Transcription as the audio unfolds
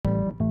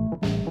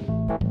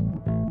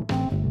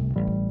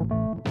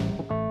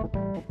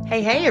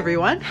Hey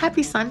everyone,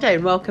 happy Sunday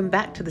and welcome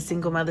back to the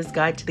Single Mother's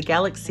Guide to the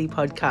Galaxy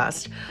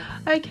podcast.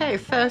 Okay,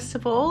 first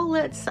of all,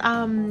 let's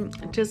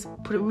just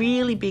put a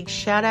really big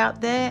shout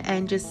out there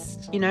and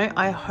just,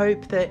 I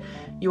hope that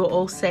you're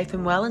all safe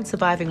and well and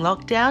surviving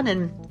lockdown,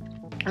 and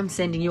I'm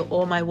sending you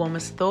all my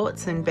warmest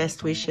thoughts and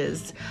best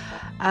wishes.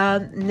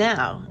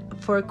 Now,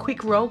 for a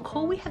quick roll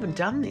call, we haven't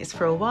done this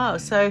for a while,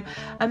 so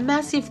a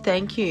massive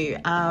thank you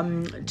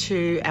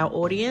to our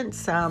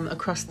audience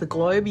across the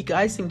globe. You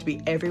guys seem to be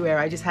everywhere.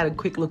 I just had a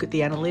quick look at the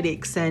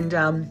analytics, and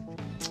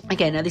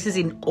now this is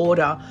in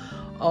order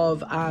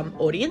of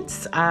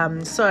audience.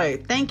 So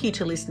thank you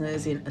to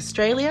listeners in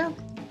Australia,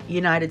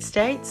 United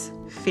States,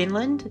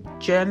 Finland,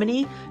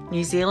 Germany,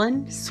 New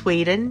Zealand,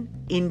 Sweden,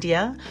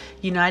 India,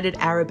 United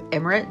Arab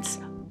Emirates,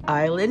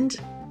 Ireland,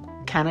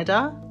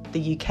 Canada,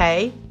 the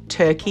UK,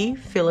 Turkey,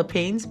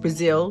 Philippines,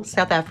 Brazil,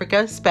 South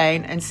Africa,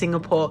 Spain, and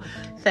Singapore.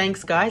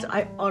 Thanks, guys.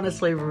 I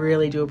honestly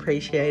really do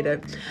appreciate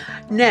it.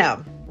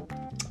 Now,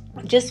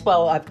 just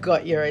while I've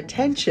got your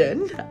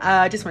attention,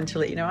 I just wanted to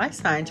let you know I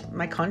signed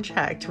my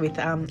contract with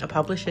a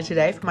publisher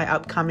today for my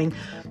upcoming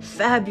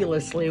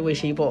fabulously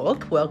wishy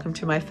book, Welcome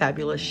to My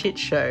Fabulous Shit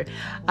Show.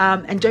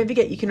 And don't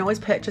forget, you can always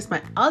purchase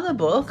my other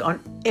book on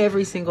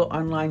every single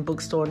online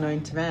bookstore known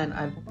to man.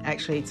 I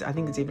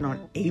think it's even on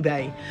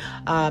eBay.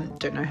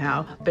 Don't know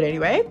how, but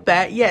anyway.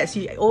 But yes,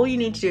 all you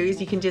need to do is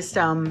you can just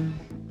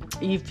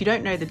if you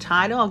don't know the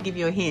title, I'll give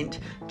you a hint.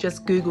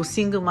 Just Google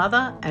Single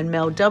Mother and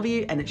Mel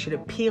W, and it should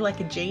appear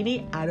like a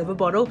genie out of a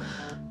bottle.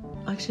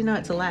 Actually, no,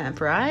 it's a lamp,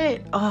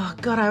 right? Oh,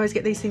 God, I always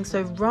get these things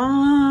so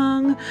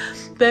wrong.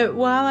 But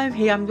while I'm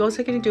here, I'm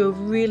also going to do a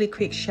really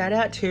quick shout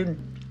out to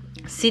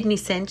Sydney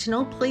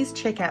Sentinel. Please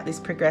check out this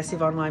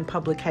progressive online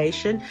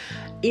publication.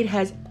 It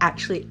has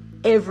actually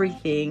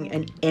everything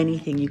and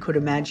anything you could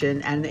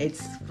imagine, and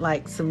it's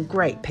like some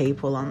great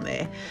people on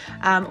there.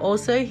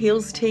 Also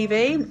Hills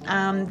TV,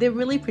 they're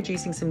really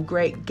producing some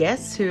great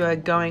guests who are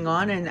going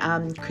on,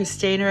 and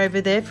Christina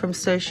over there from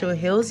Social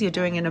Hills, you're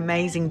doing an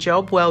amazing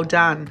job, well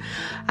done.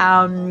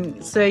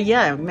 So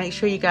yeah, make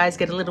sure you guys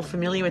get a little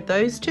familiar with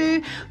those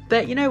two.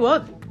 But you know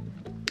what,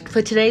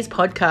 for today's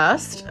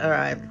podcast, all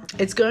right,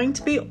 it's going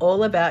to be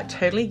all about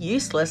totally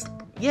useless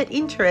yet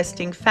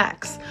interesting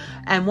facts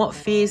and what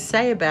fears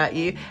say about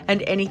you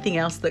and anything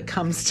else that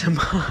comes to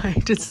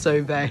mind. It's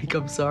so vague,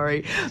 I'm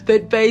sorry.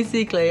 But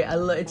basically,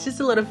 it's just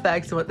a lot of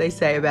facts and what they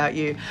say about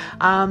you.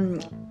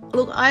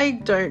 Look,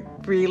 I don't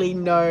really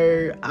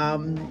know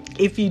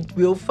if you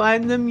will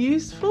find them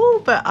useful,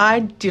 but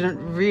I didn't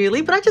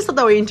really. But I just thought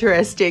they were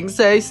interesting.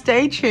 So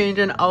stay tuned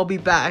and I'll be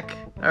back.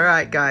 All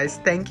right, guys.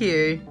 Thank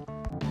you.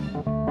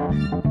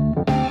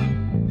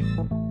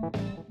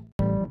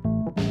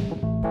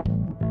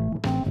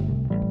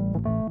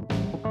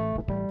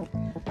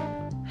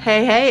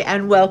 Hey,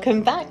 and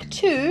welcome back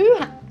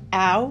to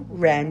our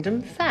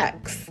random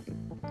facts.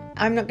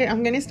 I'm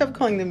going to stop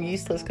calling them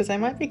useless because they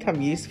might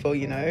become useful,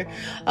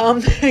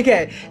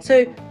 Okay,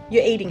 so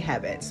your eating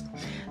habits.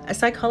 A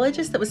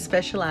psychologist that was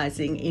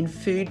specializing in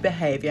food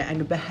behavior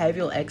and a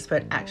behavioral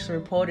expert actually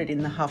reported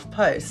in the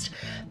HuffPost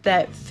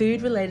that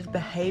food-related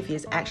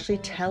behaviors actually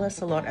tell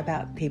us a lot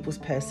about people's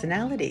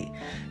personality.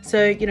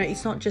 So,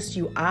 it's not just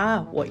you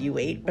are what you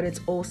eat, but it's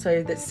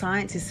also that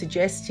science is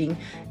suggesting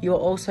you're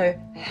also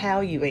how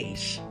you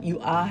eat.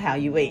 You are how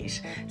you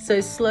eat. So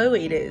slow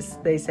eaters,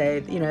 they say,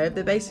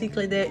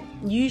 they're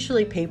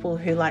usually people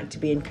who like to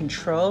be in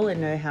control and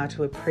know how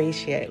to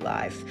appreciate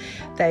life.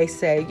 They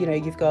say,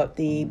 you've got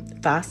the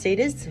fast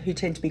eaters who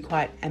tend to be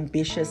quite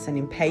ambitious and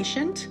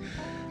impatient.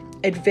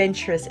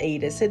 Adventurous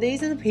eaters, so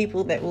these are the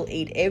people that will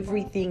eat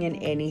everything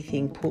and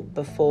anything put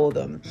before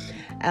them.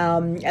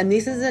 And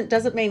this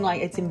doesn't mean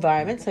like it's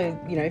environment. So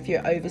if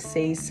you're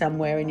overseas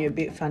somewhere and you're a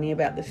bit funny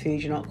about the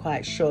food, you're not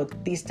quite sure,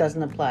 this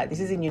doesn't apply.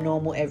 This is in your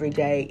normal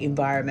everyday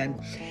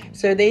environment.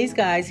 So these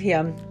guys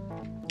here,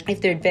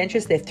 if they're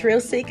adventurous, they're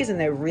thrill seekers and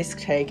they're risk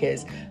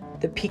takers.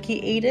 The picky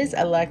eaters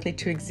are likely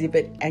to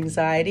exhibit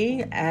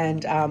anxiety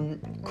and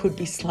could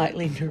be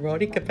slightly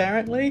neurotic,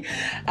 apparently.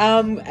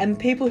 And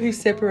people who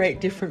separate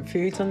different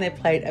foods on their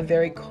plate are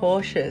very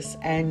cautious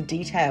and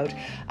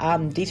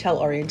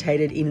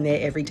detail-orientated in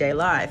their everyday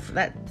life.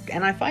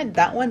 And I find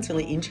that one's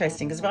really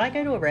interesting because if I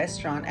go to a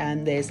restaurant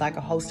and there's like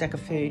a whole stack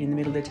of food in the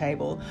middle of the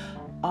table,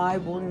 I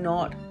will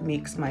not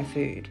mix my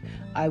food.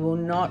 I will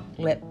not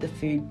let the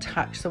food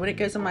touch. So when it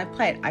goes on my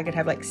plate, I could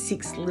have like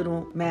 6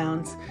 little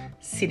mounds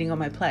sitting on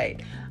my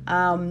plate.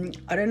 I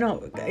don't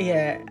know.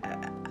 Yeah.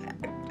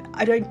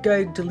 I don't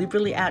go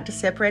deliberately out to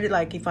separate it.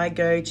 Like if I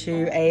go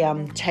to a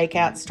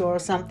takeout store or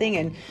something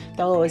and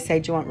they'll always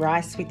say, do you want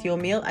rice with your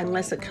meal?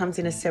 Unless it comes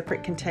in a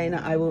separate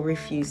container, I will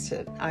refuse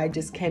it. I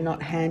just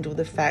cannot handle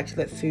the fact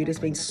that food has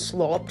been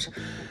slopped,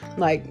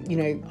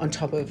 on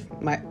top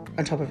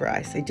of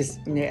rice. I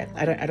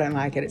don't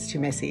like it. It's too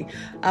messy.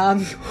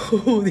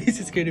 This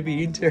is going to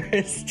be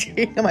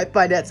interesting. I might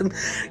find out some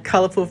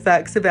colourful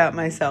facts about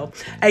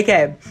myself.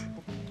 Okay.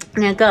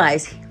 Now,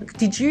 guys,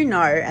 did you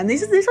know, and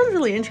this one's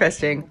really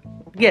interesting,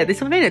 yeah,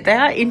 this will mean it. They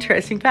are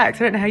interesting facts.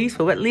 I don't know how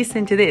useful, but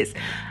listen to this.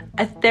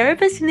 A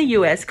therapist in the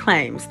US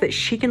claims that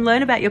she can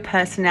learn about your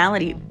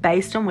personality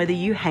based on whether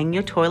you hang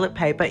your toilet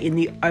paper in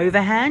the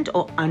overhand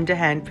or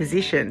underhand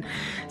position.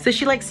 So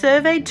she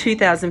surveyed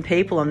 2,000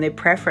 people on their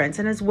preference,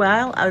 and as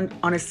well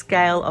on a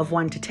scale of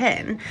 1 to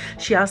 10,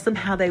 she asked them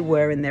how they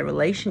were in their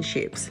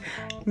relationships.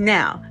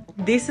 Now,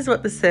 this is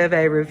what the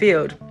survey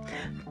revealed.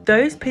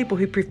 Those people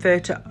who prefer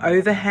to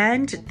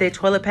overhand their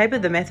toilet paper,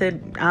 the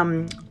method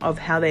of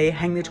how they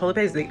hang their toilet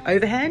paper is the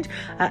overhand,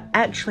 are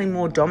actually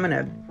more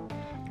dominant,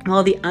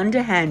 while the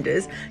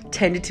underhanders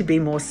tended to be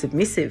more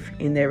submissive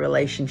in their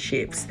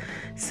relationships.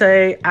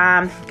 So,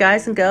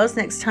 guys and girls,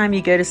 next time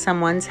you go to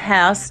someone's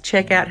house,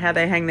 check out how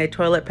they hang their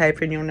toilet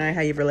paper and you'll know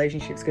how your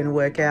relationship's going to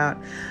work out.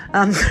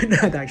 No,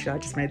 actually, I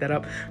just made that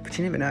up, but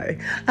you never know.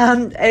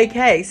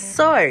 Okay,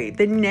 so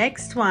the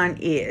next one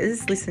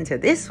is, listen to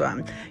this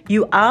one.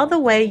 You are the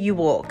way you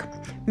walk.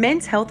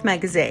 Men's Health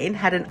magazine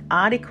had an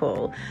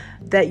article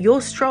that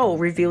your stroll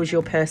reveals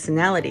your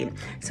personality.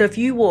 So if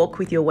you walk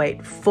with your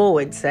weight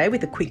forward, say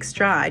with a quick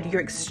stride,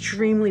 you're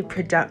extremely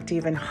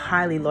productive and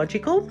highly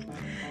logical.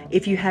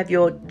 If you have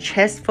your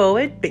chest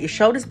forward but your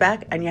shoulders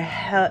back and your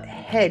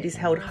head is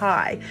held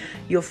high,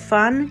 you're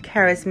fun,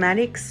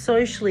 charismatic,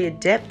 socially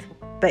adept,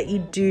 but you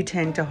do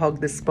tend to hog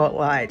the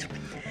spotlight.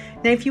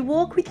 Now, if you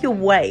walk with your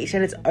weight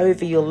and it's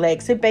over your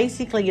legs, so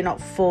basically you're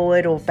not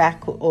forward or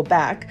back,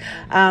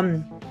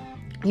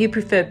 you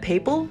prefer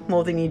people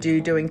more than you do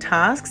doing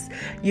tasks.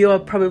 You're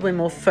probably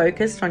more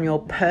focused on your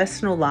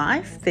personal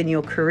life than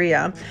your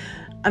career.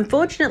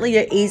 Unfortunately,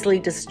 you're easily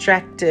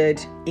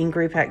distracted in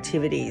group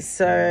activities.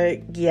 So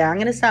yeah, I'm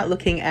going to start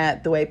looking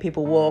at the way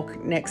people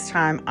walk next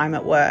time I'm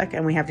at work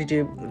and we have to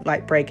do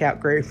breakout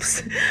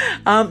groups.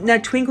 Now,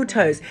 twinkle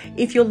toes.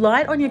 If you're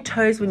light on your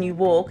toes when you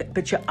walk,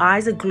 but your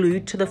eyes are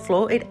glued to the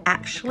floor, it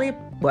actually,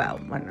 well,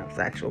 I don't know if it's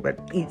actual, but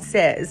it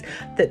says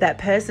that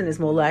person is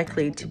more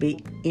likely to be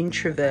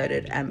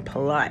introverted and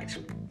polite.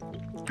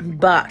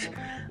 But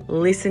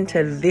listen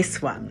to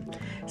this one.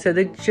 So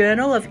the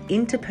Journal of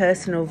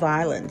Interpersonal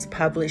Violence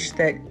published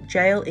that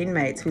jail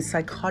inmates with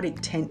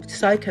psychopathic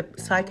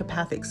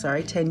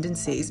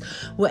tendencies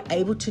were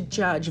able to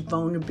judge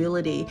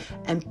vulnerability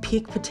and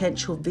pick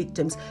potential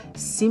victims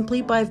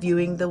simply by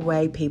viewing the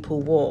way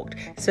people walked.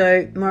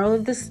 So moral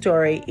of the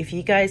story, if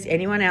you guys,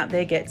 anyone out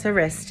there gets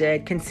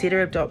arrested,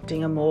 consider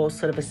adopting a more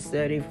sort of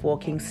assertive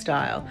walking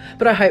style.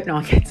 But I hope no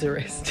one gets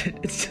arrested.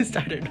 It's just,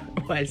 I don't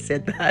know why I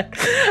said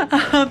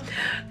that.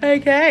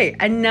 Okay,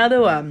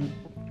 another one.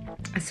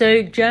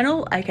 So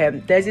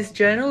there's this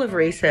Journal of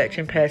Research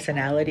and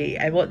Personality,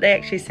 and what they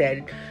actually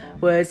said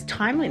was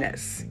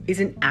timeliness is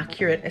an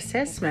accurate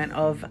assessment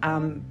of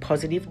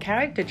positive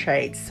character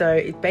traits. So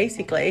it's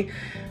basically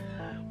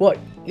what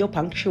your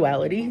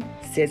punctuality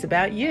says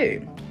about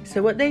you.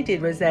 So what they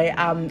did was they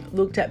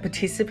looked at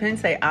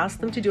participants, they asked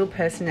them to do a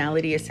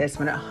personality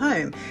assessment at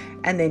home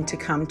and then to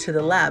come to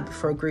the lab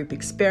for a group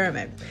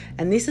experiment.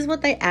 And this is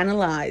what they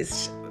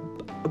analysed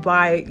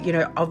by,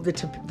 of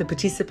the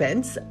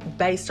participants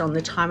based on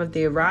the time of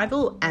their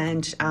arrival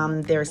and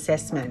their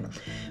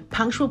assessment.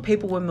 Punctual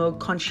people were more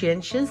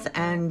conscientious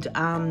and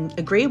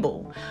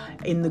agreeable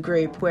in the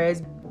group,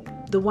 whereas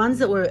the ones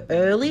that were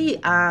early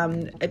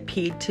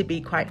appeared to be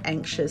quite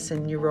anxious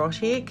and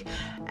neurotic,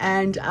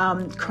 and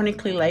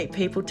chronically late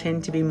people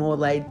tend to be more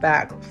laid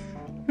back.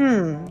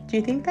 Do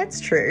you think that's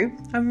true?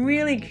 I'm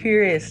really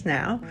curious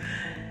now.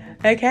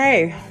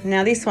 Okay,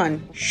 now this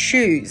one,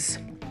 shoes.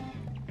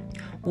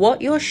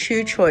 What your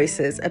shoe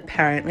choices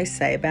apparently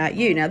say about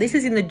you. Now, this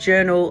is in the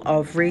Journal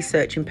of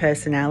Research and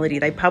Personality.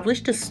 They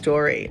published a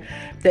story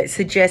that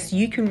suggests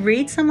you can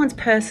read someone's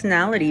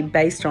personality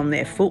based on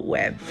their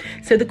footwear.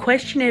 So the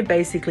questionnaire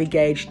basically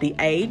gauged the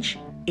age,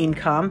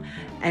 income,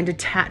 and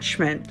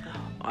attachment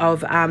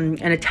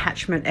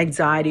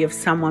anxiety of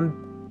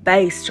someone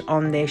based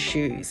on their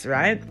shoes,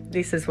 right?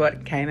 This is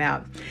what came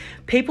out.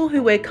 People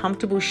who wear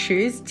comfortable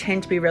shoes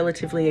tend to be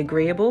relatively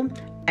agreeable.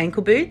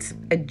 Ankle boots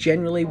are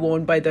generally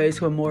worn by those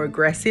who are more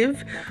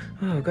aggressive.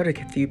 Oh, I've got a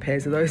few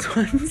pairs of those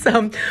ones.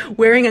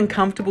 Wearing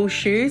uncomfortable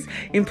shoes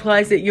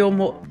implies that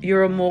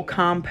you're a more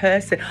calm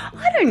person.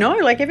 I don't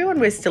know, everyone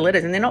wears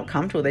stilettos and they're not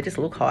comfortable, they just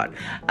look hot.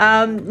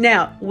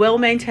 Now,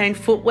 well-maintained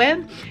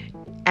footwear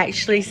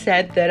actually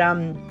said that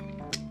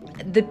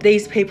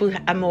these people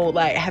are more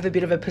have a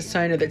bit of a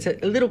persona that's a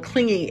little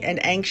clingy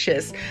and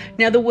anxious.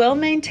 Now, the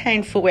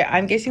well-maintained footwear,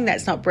 I'm guessing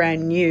that's not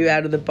brand new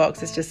out of the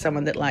box. It's just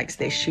someone that likes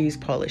their shoes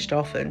polished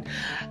often.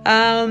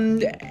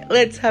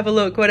 Let's have a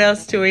look. What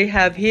else do we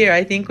have here?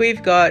 I think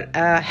we've got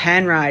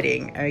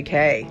handwriting.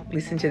 Okay,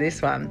 listen to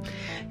this one.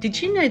 Did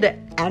you know that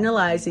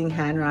analysing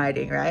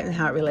handwriting, right, and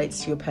how it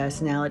relates to your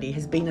personality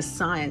has been a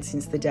science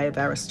since the day of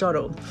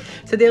Aristotle?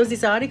 So there was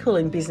this article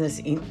in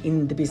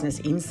the Business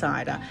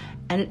Insider,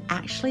 and it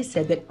actually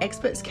said that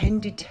experts can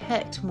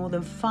detect more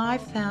than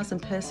 5,000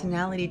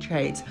 personality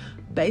traits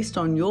based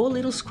on your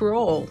little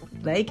scrawl.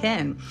 They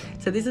can.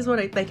 So this is what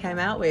they came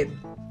out with.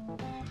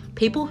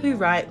 People who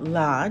write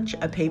large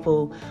are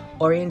people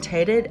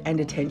orientated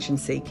and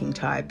attention-seeking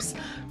types.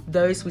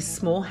 Those with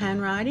small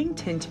handwriting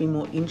tend to be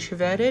more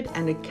introverted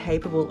and are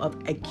capable of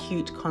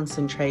acute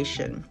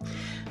concentration.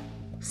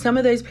 Some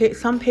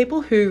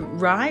people who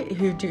write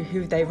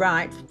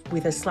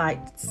with a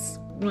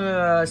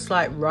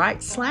slight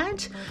right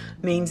slant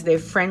means they're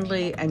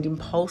friendly and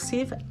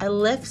impulsive. A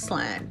left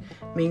slant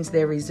means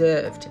they're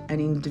reserved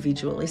and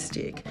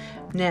individualistic.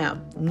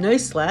 Now, no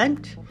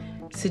slant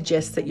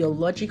suggests that you're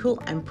logical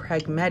and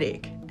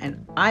pragmatic,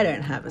 and I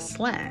don't have a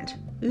slant.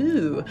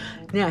 Ooh.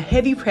 Now,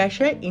 heavy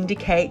pressure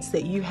indicates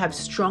that you have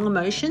strong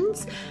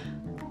emotions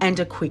and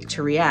are quick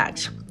to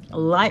react.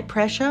 Light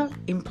pressure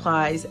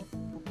implies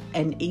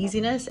an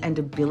easiness and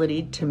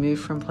ability to move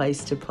from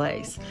place to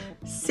place.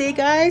 See,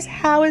 guys,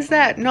 how is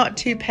that? Not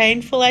too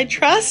painful, I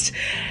trust.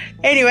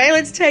 Anyway,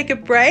 let's take a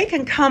break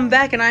and come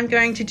back, and I'm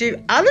going to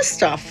do other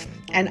stuff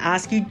and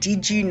ask you,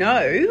 did you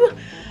know?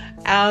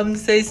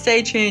 So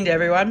stay tuned,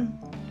 everyone.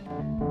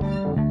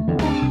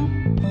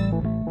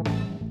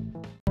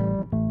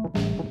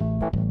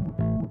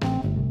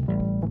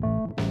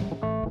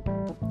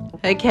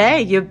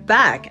 Okay, you're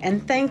back,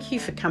 and thank you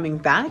for coming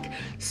back.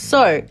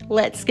 So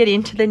let's get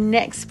into the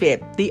next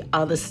bit, the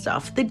other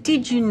stuff, the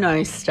did you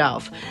know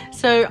stuff.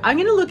 So I'm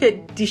going to look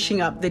at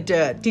dishing up the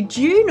dirt. Did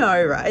you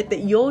know, right,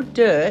 that your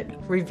dirt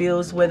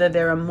reveals whether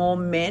there are more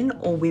men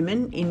or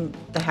women in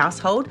the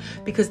household,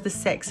 because the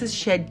sexes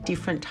shed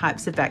different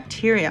types of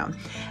bacteria,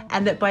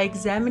 and that by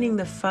examining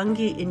the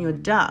fungi in your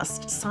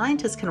dust,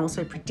 scientists can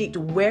also predict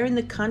where in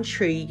the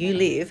country you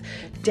live,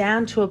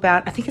 down to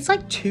about, I think it's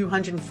like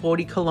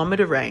 240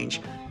 kilometre range.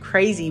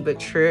 Crazy but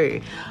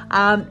true.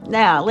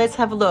 Now let's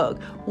have a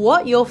look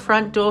what your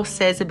front door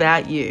says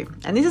about you.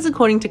 And this is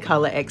according to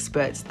colour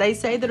experts. They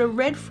say that a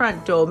red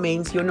front door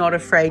means you're not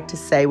afraid to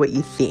say what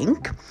you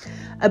think.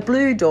 A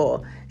blue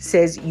door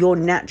says you're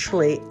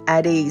naturally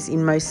at ease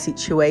in most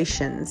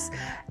situations.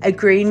 A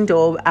green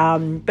door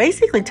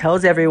basically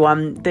tells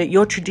everyone that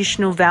your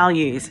traditional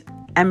values.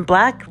 And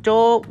black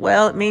door,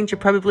 well, it means you're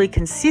probably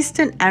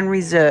consistent and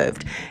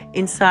reserved.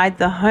 Inside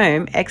the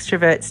home,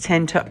 extroverts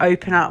tend to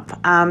open up.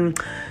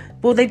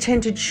 They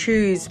tend to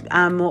choose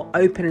more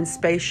open and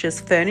spacious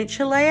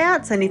furniture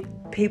layouts. And if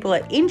people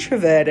are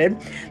introverted,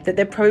 that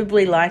they're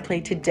probably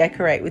likely to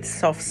decorate with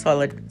soft,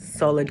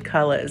 solid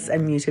colours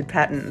and muted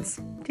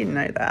patterns. Didn't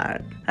know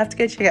that. I have to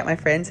go check out my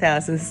friends'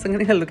 houses. I'm going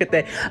to go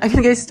I'm going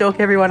to go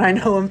stalk everyone I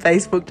know on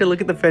Facebook to look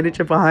at the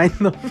furniture behind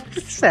them.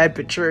 Sad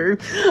but true.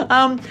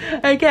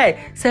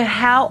 Okay, so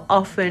how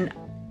often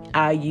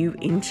are you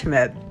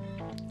intimate?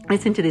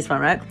 Listen to this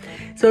one, right?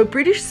 So a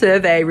British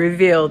survey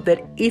revealed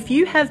that if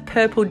you have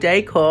purple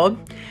decor,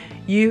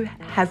 you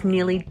have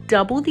nearly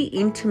double the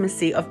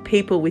intimacy of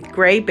people with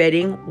grey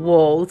bedding,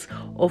 walls,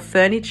 or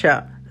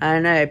furniture. I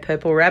don't know,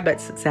 purple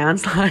rabbits, it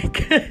sounds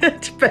like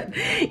it. But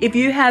if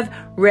you have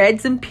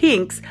reds and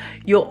pinks,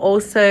 you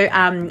also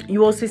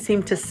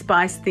seem to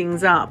spice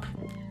things up.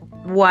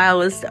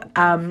 Whilst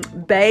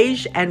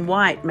beige and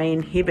white may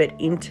inhibit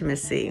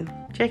intimacy. Do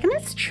you reckon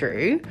that's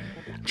true?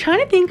 I'm trying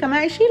to think. I'm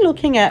actually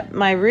looking at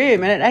my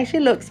room, and it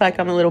actually looks like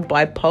I'm a little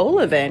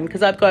bipolar then,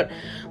 because I've got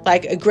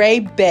like a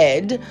grey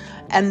bed,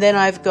 and then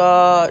I've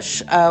got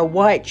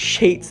white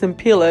sheets and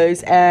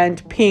pillows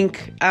and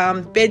pink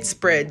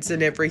bedspreads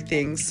and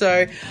everything.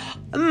 So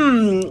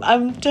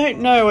I don't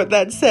know what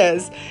that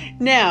says.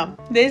 Now,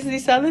 there's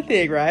this other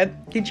thing,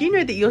 right? Did you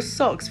know that your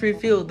socks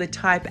reveal the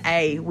type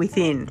A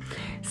within?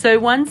 So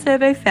one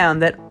survey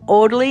found that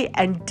orderly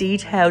and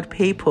detailed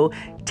people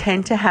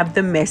tend to have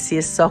the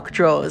messiest sock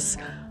drawers.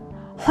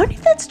 I wonder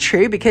if that's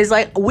true, because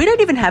we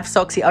don't even have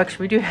socks here.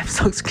 Actually, we do have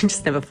socks, we can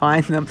just never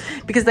find them,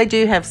 because they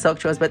do have sock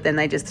drawers, but then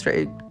they just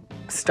throw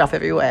stuff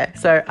everywhere.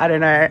 So I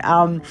don't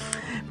know.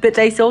 But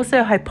they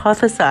also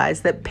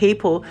hypothesise that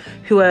people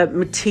who are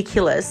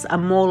meticulous are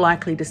more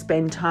likely to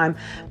spend time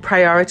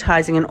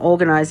prioritising and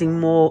organising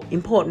more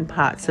important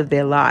parts of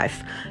their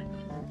life.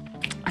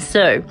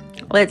 So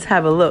let's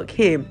have a look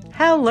here.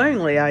 How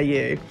lonely are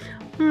you?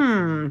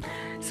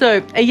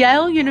 So a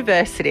Yale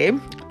University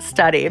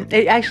study,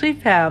 it actually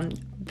found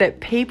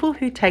that people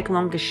who take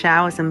longer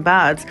showers and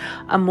baths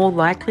are more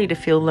likely to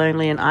feel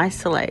lonely and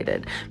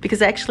isolated,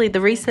 because actually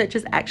the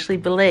researchers actually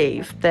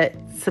believe that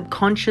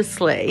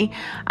subconsciously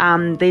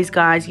these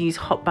guys use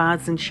hot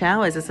baths and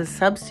showers as a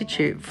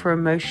substitute for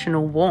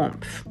emotional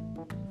warmth.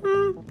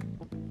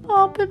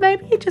 But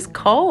maybe you're just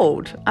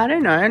cold. I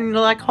don't know, and you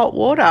like hot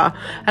water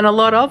and a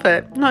lot of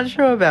it. Not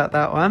sure about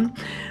that one.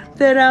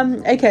 But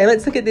okay,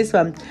 let's look at this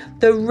one.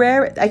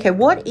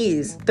 What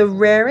is the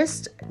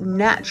rarest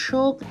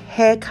natural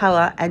hair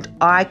color and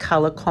eye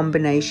color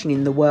combination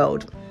in the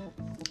world?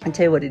 I'll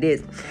tell you what it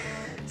is.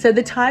 So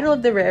the title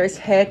of the rarest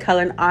hair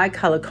color and eye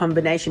color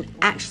combination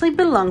actually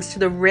belongs to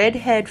the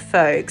red-haired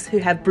folks who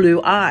have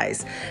blue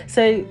eyes.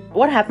 So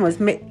what happened was,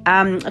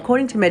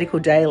 according to Medical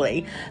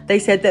Daily, they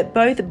said that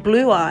both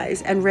blue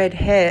eyes and red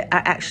hair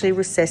are actually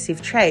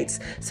recessive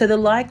traits. So the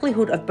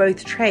likelihood of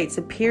both traits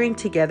appearing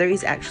together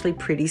is actually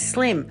pretty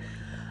slim.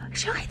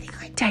 Actually, I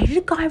think I dated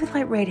a guy with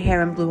like red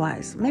hair and blue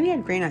eyes. Maybe he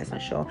had green eyes,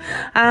 not sure.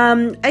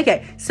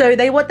 Okay, so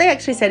what they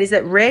actually said is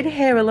that red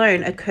hair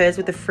alone occurs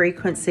with a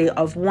frequency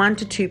of 1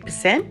 to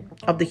 2%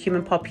 of the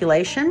human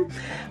population,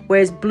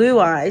 whereas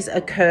blue eyes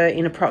occur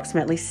in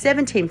approximately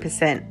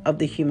 17% of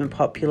the human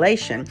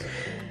population.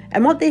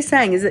 And what they're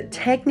saying is that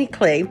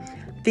technically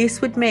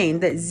this would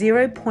mean that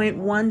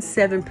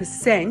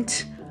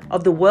 0.17%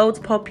 of the world's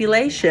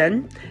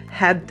population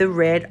have the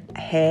red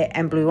hair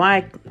and blue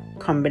eye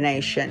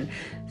combination.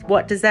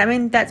 What does that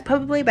mean? That's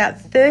probably about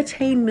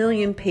 13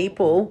 million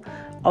people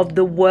of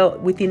the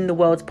world within the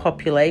world's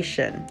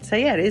population. So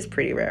yeah, it is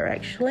pretty rare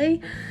actually.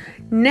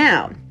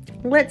 Now,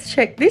 let's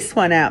check this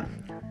one out.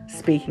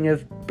 Speaking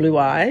of blue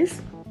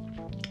eyes.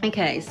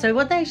 Okay, so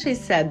what they actually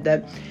said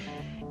that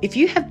if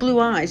you have blue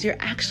eyes, you're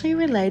actually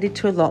related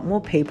to a lot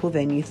more people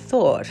than you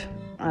thought.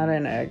 I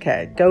don't know.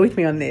 Okay, go with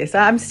me on this.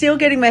 I'm still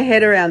getting my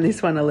head around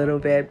this one a little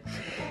bit.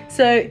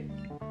 So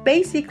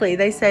basically,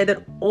 they say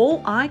that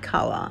all eye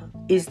color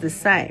is the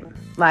same.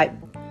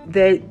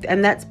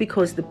 And that's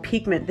because the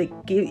pigment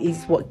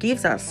is what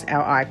gives us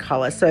our eye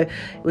color,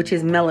 which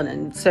is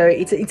melanin. So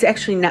it's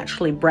actually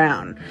naturally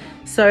brown.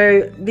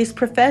 So this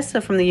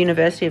professor from the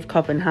University of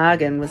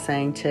Copenhagen was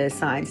saying to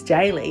Science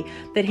Daily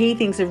that he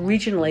thinks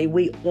originally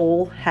we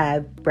all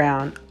have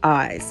brown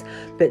eyes,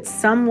 but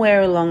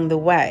somewhere along the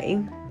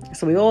way,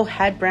 so we all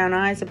had brown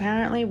eyes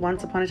apparently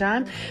once upon a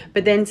time,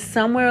 but then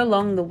somewhere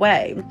along the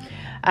way,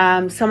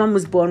 someone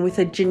was born with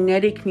a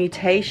genetic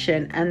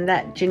mutation, and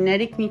that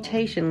genetic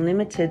mutation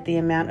limited the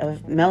amount of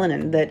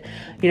melanin that,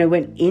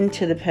 went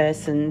into the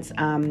person's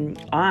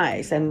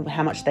eyes and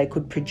how much they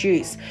could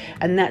produce.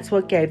 And that's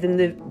what gave them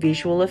the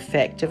visual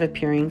effect of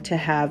appearing to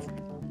have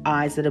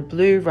eyes that are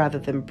blue rather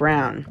than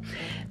brown.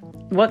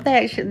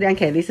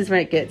 This is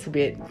when it gets a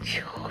bit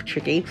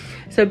tricky.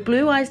 So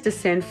blue eyes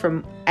descend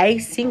from a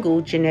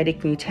single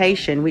genetic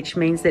mutation, which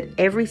means that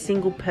every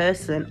single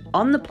person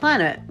on the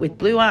planet with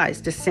blue eyes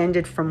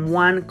descended from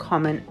one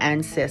common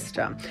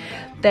ancestor.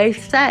 They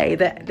say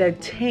that the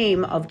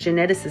team of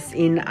geneticists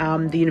in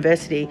the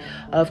University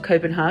of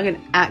Copenhagen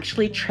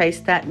actually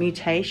traced that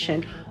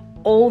mutation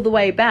all the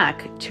way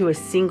back to a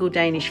single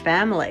Danish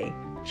family.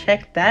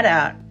 Check that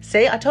out.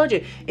 See, I told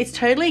you, it's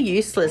totally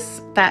useless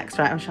facts,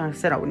 right? I'm sure I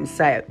said I wouldn't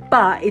say it,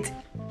 but it's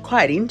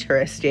quite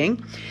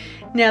interesting.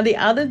 Now, the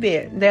other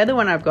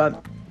one I've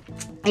got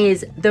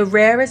is the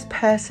rarest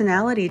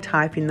personality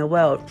type in the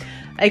world.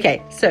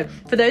 Okay, so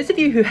for those of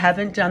you who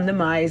haven't done the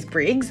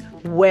Myers-Briggs,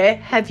 where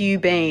have you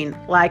been?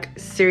 Like,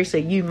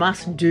 seriously, you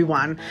must do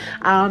one.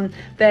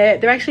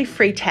 They're actually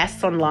free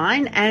tests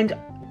online, and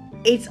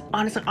it's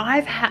honestly,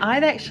 I've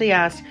actually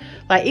asked,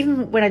 like,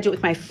 even when I do it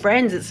with my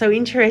friends, it's so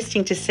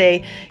interesting to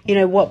see,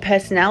 what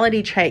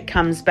personality trait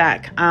comes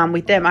back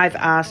with them. I've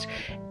asked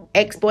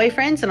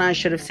ex-boyfriends, and I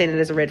should have seen it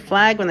as a red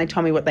flag when they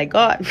told me what they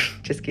got.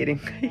 Just kidding.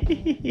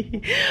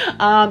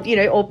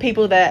 Or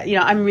people that,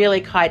 I'm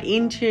really quite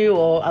into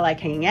or I like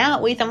hanging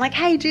out with. I'm like,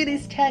 hey, do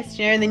this test,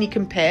 and then you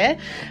compare,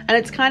 and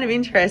it's kind of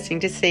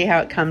interesting to see how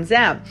it comes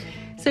out.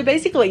 So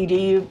basically what you do,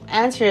 you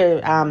answer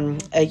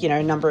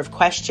a number of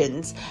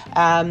questions,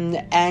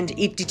 and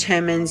it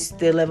determines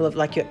the level of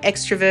like your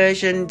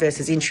extroversion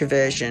versus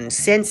introversion,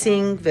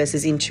 sensing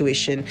versus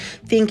intuition,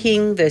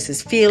 thinking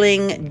versus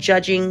feeling,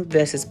 judging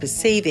versus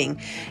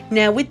perceiving.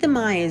 Now with the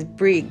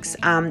Myers-Briggs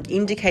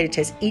indicator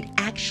test, it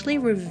actually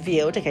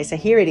revealed, okay, so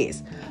here it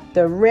is,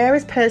 the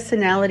rarest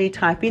personality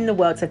type in the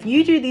world. So if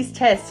you do these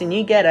tests and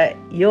you get it,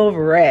 you're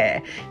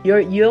rare.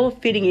 You're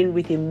fitting in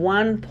within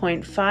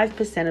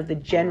 1.5% of the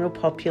general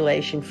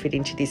population fit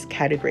into this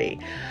category.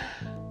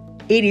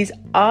 It is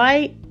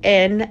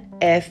INFJ.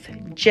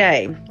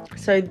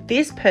 So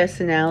this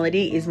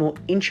personality is more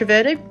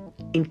introverted,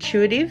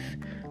 intuitive,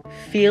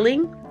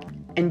 feeling,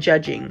 and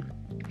judging.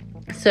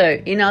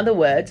 So in other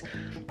words,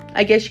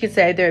 I guess you could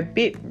say they're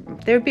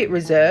a bit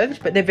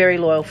reserved, but they're very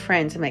loyal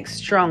friends and make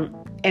strong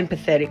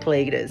empathetic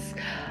leaders.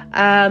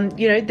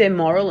 They're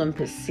moral and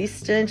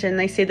persistent, and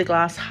they see the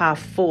glass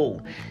half full.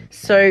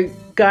 So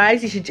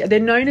guys, they're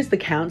known as the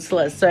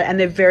counselors, and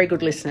they're very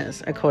good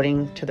listeners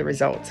according to the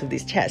results of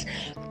this test.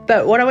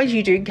 But what I want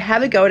you to do,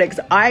 have a go at it,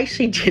 because I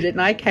actually did it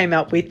and I came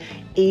up with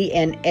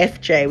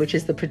ENFJ, which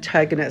is the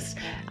protagonist.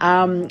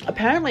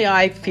 Apparently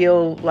I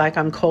feel like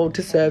I'm called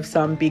to serve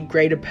some big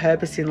greater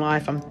purpose in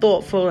life. I'm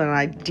thoughtful and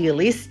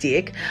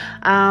idealistic,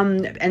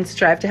 and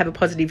strive to have a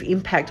positive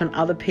impact on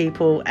other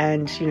people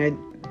and,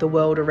 the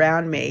world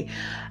around me.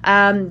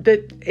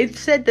 But it's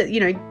said that,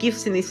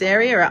 gifts in this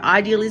area are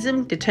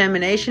idealism,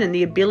 determination, and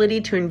the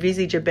ability to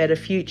envisage a better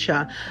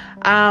future.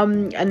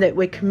 And that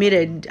we're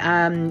committed,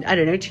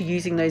 to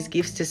using those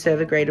gifts to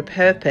serve a greater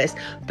purpose.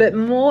 But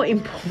more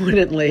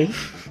importantly,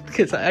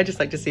 because I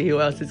just like to see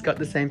who else has got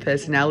the same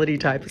personality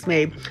type as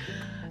me.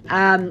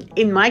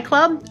 In my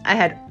club, I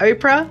had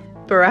Oprah,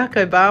 Barack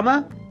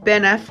Obama,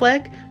 Ben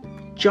Affleck,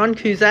 John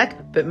Cusack,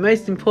 but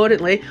most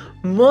importantly,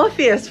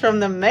 Morpheus from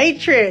The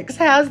Matrix.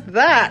 How's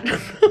that?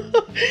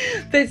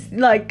 That's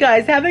like,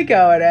 guys, have a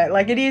go at it.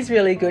 Like, it is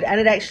really good, and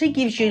it actually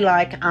gives you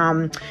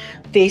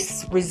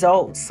this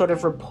results sort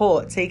of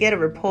report. So you get a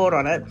report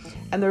on it,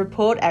 and the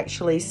report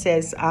actually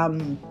says,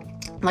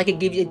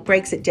 it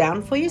breaks it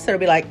down for you. So it'll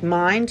be like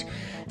mind.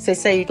 So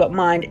say you've got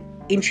mind,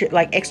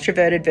 like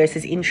extroverted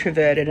versus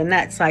introverted, and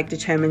that's like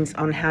determines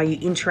on how you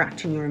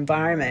interact in your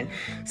environment.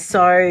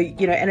 So,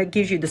 and it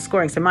gives you the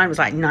scoring. So mine was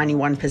like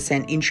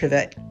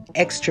 91%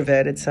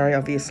 extroverted,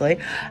 obviously.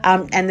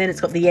 And then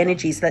it's got the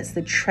energy. So that's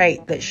the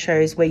trait that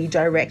shows where you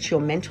direct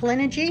your mental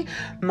energy.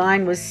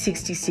 Mine was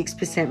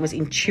 66% was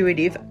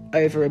intuitive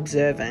over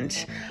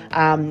observant,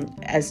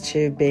 as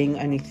to being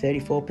only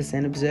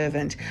 34%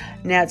 observant.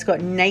 Now it's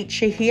got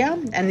nature here,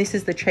 and this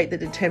is the trait that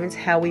determines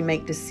how we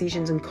make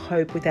decisions and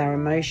cope with our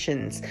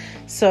emotions.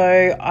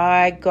 So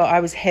I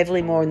was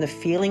heavily more in the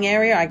feeling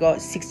area. I got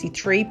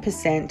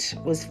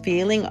 63% was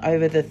feeling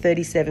over the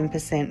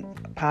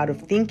 37% part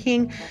of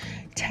thinking.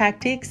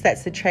 Tactics,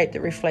 that's the trait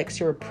that reflects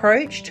your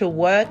approach to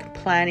work,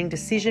 planning,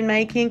 decision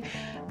making.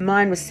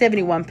 Mine was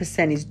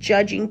 71% is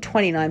judging,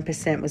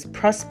 29% was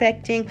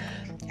prospecting.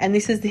 And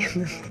this is the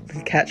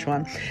catch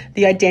one,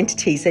 the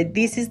identity. So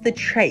this is the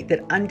trait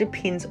that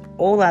underpins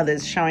all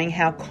others, showing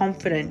how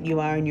confident you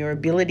are in your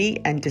ability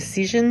and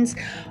decisions.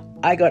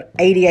 I got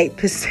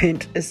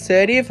 88%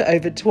 assertive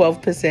over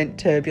 12%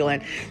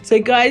 turbulent. So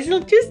guys,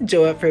 look, just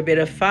do it for a bit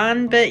of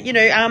fun. But,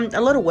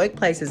 a lot of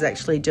workplaces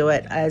actually do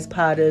it as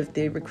part of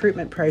the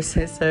recruitment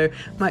process. So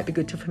it might be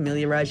good to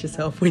familiarize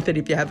yourself with it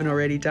if you haven't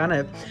already done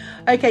it.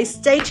 Okay,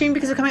 stay tuned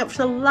because we're coming up to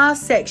the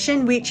last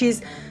section, which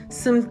is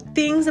some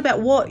things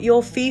about what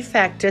your fear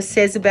factor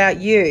says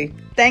about you.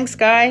 Thanks,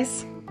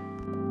 guys.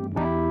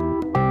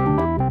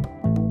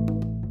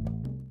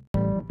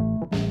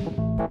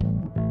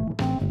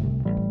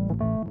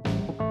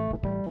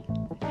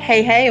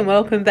 Hey, and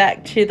welcome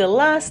back to the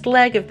last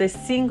leg of the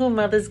Single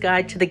Mother's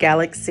Guide to the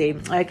Galaxy.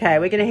 Okay,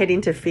 we're going to head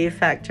into fear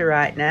factor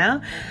right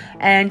now.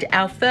 And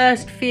our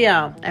first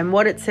fear and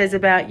what it says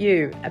about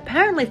you.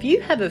 Apparently, if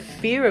you have a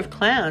fear of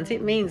clowns,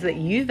 it means that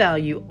you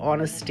value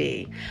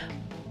honesty.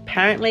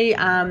 Apparently,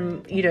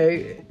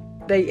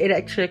 it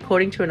actually,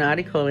 according to an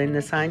article in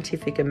the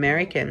Scientific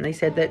American, they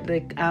said that the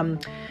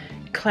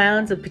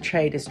clowns are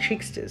portrayed as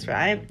tricksters,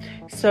 right?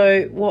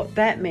 So what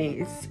that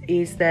means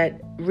is that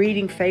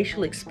reading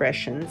facial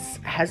expressions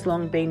has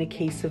long been a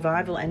key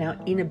survival, and our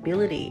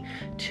inability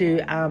to,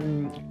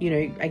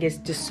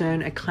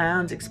 discern a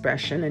clown's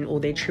expression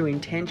or their true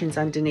intentions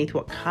underneath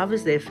what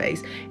covers their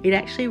face, it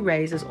actually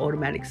raises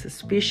automatic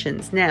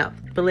suspicions. Now,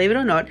 believe it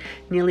or not,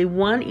 nearly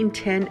 1 in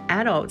 10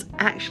 adults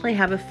actually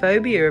have a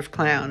phobia of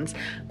clowns.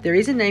 There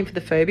is a name for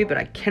the phobia, but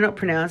I cannot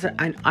pronounce it,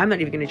 and I'm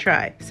not even going to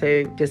try.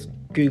 So just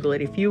Google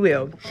it if you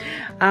will.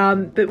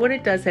 But what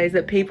it does say is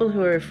that people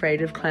who are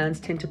afraid of clowns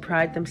tend to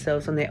pride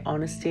themselves on their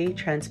honesty,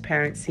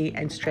 transparency,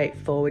 and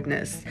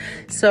straightforwardness.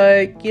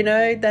 So,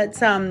 that's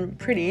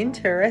pretty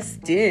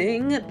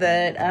interesting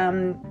that,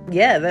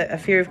 that a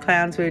fear of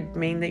clowns would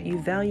mean that you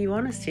value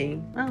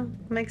honesty. Well,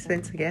 makes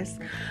sense, I guess.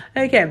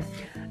 Okay,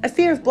 a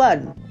fear of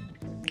blood.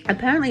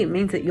 Apparently it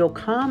means that you're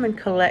calm and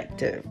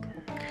collected.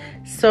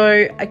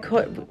 So,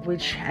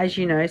 which, as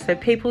you know, so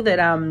people that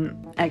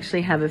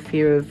actually have a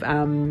fear of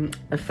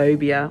a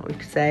phobia, we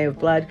could say, of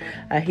blood,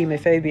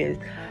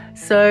 hemophobia.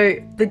 So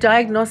the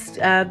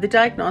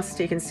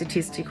Diagnostic and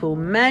Statistical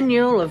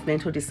Manual of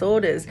Mental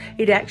Disorders,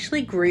 it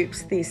actually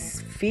groups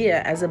this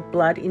fear as a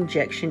blood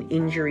injection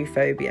injury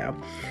phobia.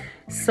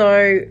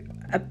 So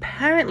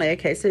apparently,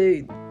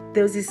 so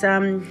there was this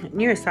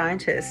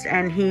neuroscientist,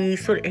 and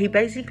he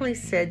basically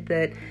said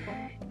that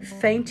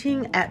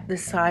fainting at the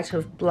sight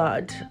of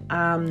blood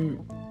might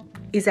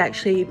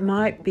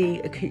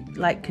be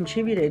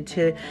contributed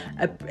to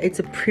it's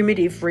a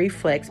primitive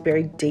reflex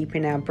buried deep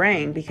in our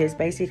brain, because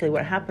basically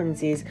what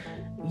happens is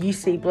you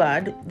see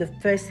blood, the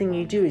first thing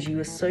you do is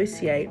you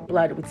associate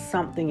blood with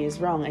something is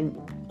wrong, and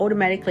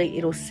automatically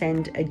it'll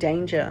send a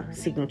danger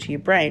signal to your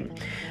brain.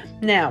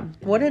 Now,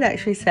 what it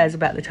actually says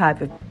about the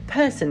type of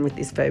person with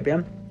this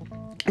phobia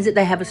is that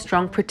they have a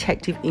strong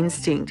protective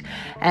instinct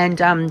and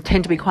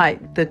tend to be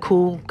quite the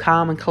cool,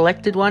 calm and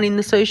collected one in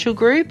the social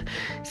group.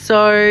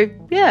 So,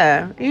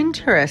 yeah,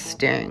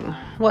 interesting.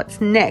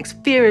 What's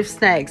next? Fear of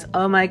snakes.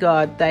 Oh my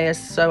God, they are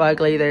so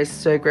ugly. They're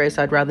so gross.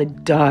 I'd rather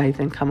die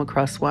than come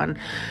across one.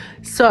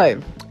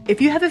 So, if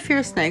you have a fear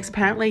of snakes,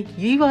 apparently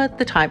you are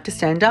the type to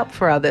stand up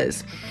for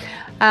others.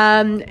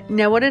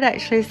 Now, what it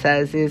actually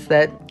says is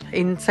that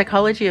in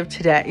psychology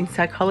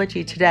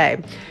today,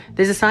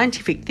 there's a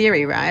scientific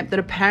theory, right, that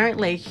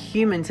apparently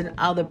humans and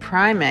other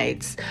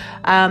primates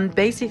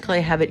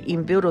basically have it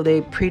inbuilt, or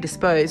they're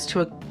predisposed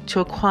to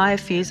acquire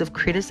fears of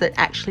critters that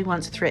actually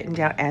once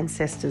threatened our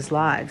ancestors'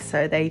 lives.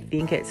 So they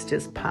think it's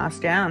just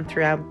passed down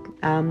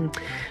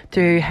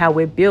through how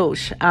we're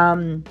built.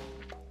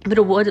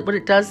 But what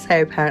it does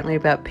say apparently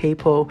about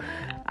people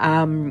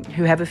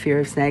who have a fear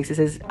of snakes, it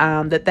says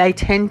that they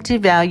tend to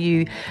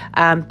value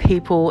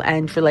people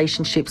and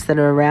relationships that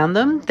are around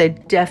them. They're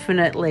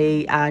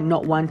definitely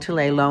not one to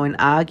lay low in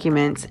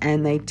arguments,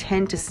 and they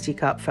tend to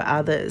stick up for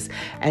others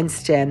and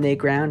stand their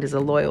ground as a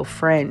loyal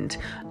friend.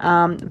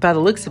 By the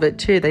looks of it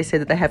too, they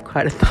said that they have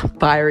quite a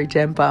fiery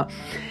temper.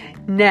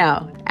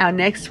 Now, our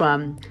next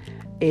one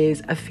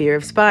is a fear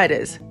of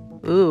spiders.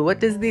 Ooh, what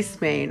does this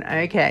mean?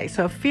 Okay,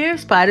 so a fear of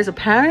spiders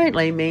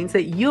apparently means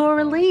that you're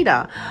a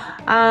leader.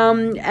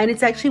 And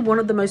it's actually one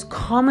of the most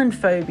common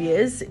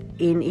phobias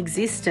in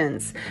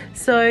existence.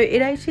 So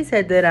it actually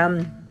said that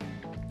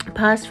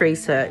past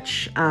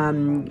research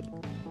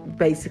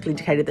basically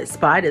indicated that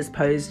spiders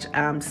posed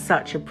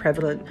such a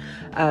prevalent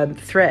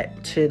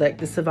threat to like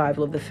the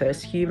survival of the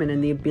first human,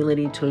 and the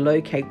ability to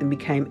locate them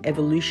became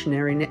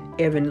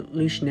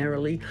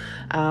evolutionarily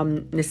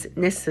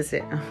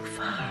necessary. Oh,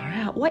 far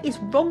out. What is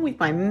wrong with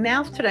my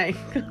mouth today?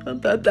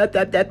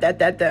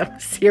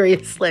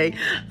 Seriously,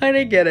 I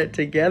don't get it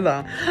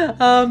together.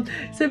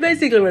 So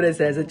basically what it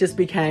says, it just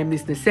became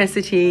this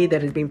necessity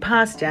that has been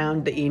passed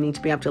down, that you need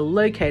to be able to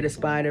locate a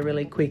spider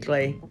really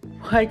quickly.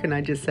 Why can I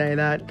just say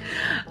that?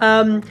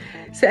 And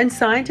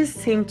scientists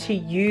seem to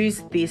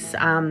use this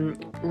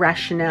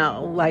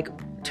rationale, like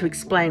to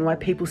explain why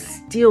people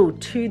still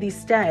to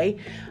this day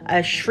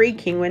are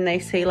shrieking when they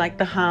see like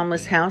the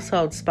harmless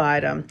household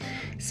spider.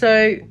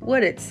 So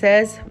what it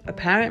says,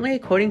 apparently,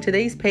 according to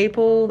these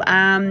people,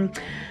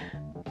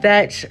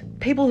 that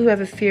people who have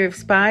a fear of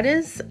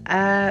spiders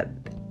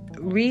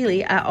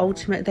really are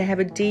ultimate. They have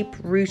a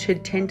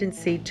deep-rooted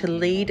tendency to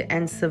lead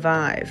and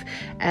survive,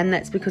 and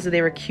that's because of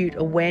their acute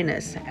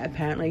awareness.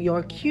 Apparently, your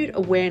acute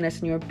awareness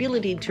and your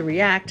ability to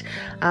react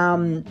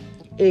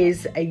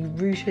is a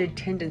rooted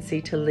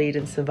tendency to lead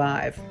and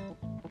survive.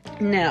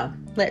 Now,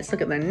 let's look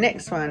at the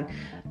next one.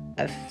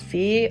 A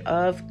fear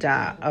of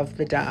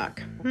the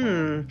dark.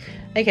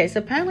 Okay, so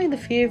apparently the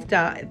fear of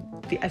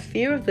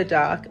the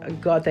dark,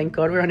 God, thank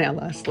God we're on our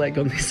last leg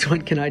on this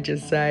one, can I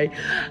just say,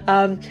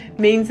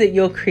 means that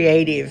you're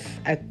creative.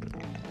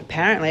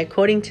 Apparently,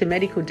 according to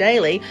Medical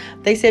Daily,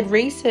 they said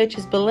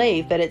researchers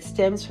believe that it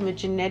stems from a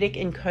genetic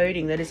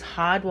encoding that has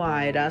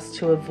hardwired us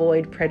to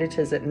avoid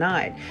predators at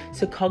night.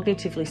 So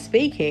cognitively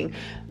speaking,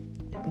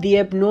 the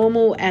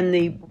abnormal and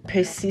the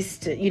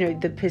persistent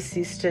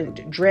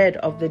dread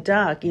of the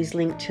dark is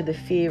linked to the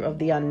fear of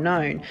the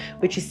unknown,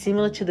 which is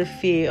similar to the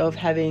fear of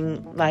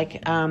having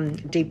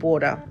deep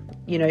water,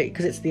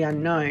 because it's the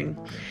unknown.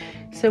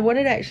 So what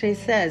it actually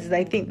says,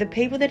 they think the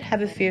people that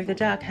have a fear of the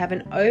dark have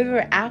an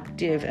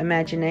overactive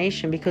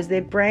imagination because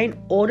their brain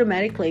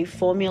automatically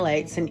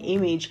formulates an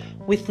image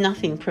with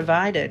nothing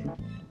provided.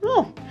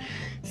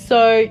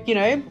 So,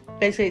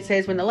 basically it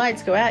says when the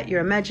lights go out,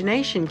 your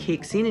imagination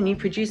kicks in and you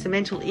produce a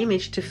mental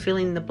image to fill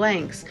in the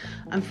blanks.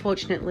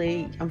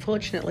 Unfortunately,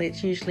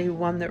 it's usually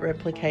one that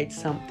replicates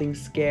something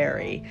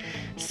scary.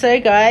 So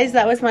guys,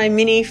 that was my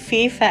mini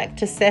fear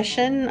factor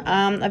session.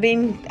 I've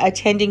been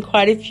attending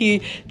quite a few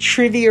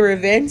trivia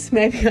events.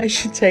 Maybe I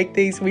should take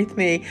these with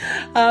me.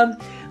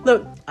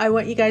 Look, I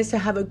want you guys to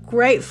have a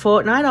great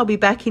fortnight. I'll be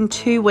back in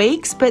 2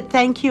 weeks, but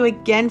thank you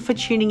again for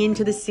tuning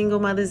into the Single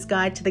Mother's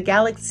Guide to the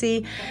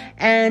Galaxy.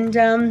 And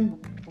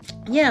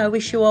I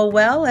wish you all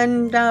well,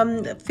 and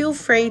feel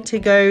free to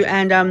go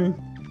and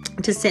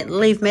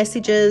leave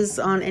messages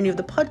on any of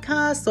the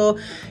podcasts, or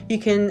you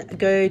can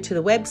go to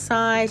the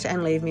website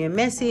and leave me a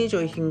message,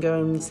 or you can go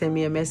and send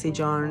me a message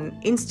on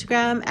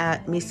Instagram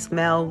at Miss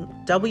Mel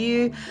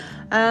W.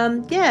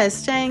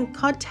 Stay in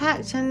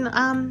contact,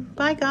 and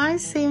bye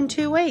guys, see you in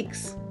 2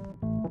 weeks.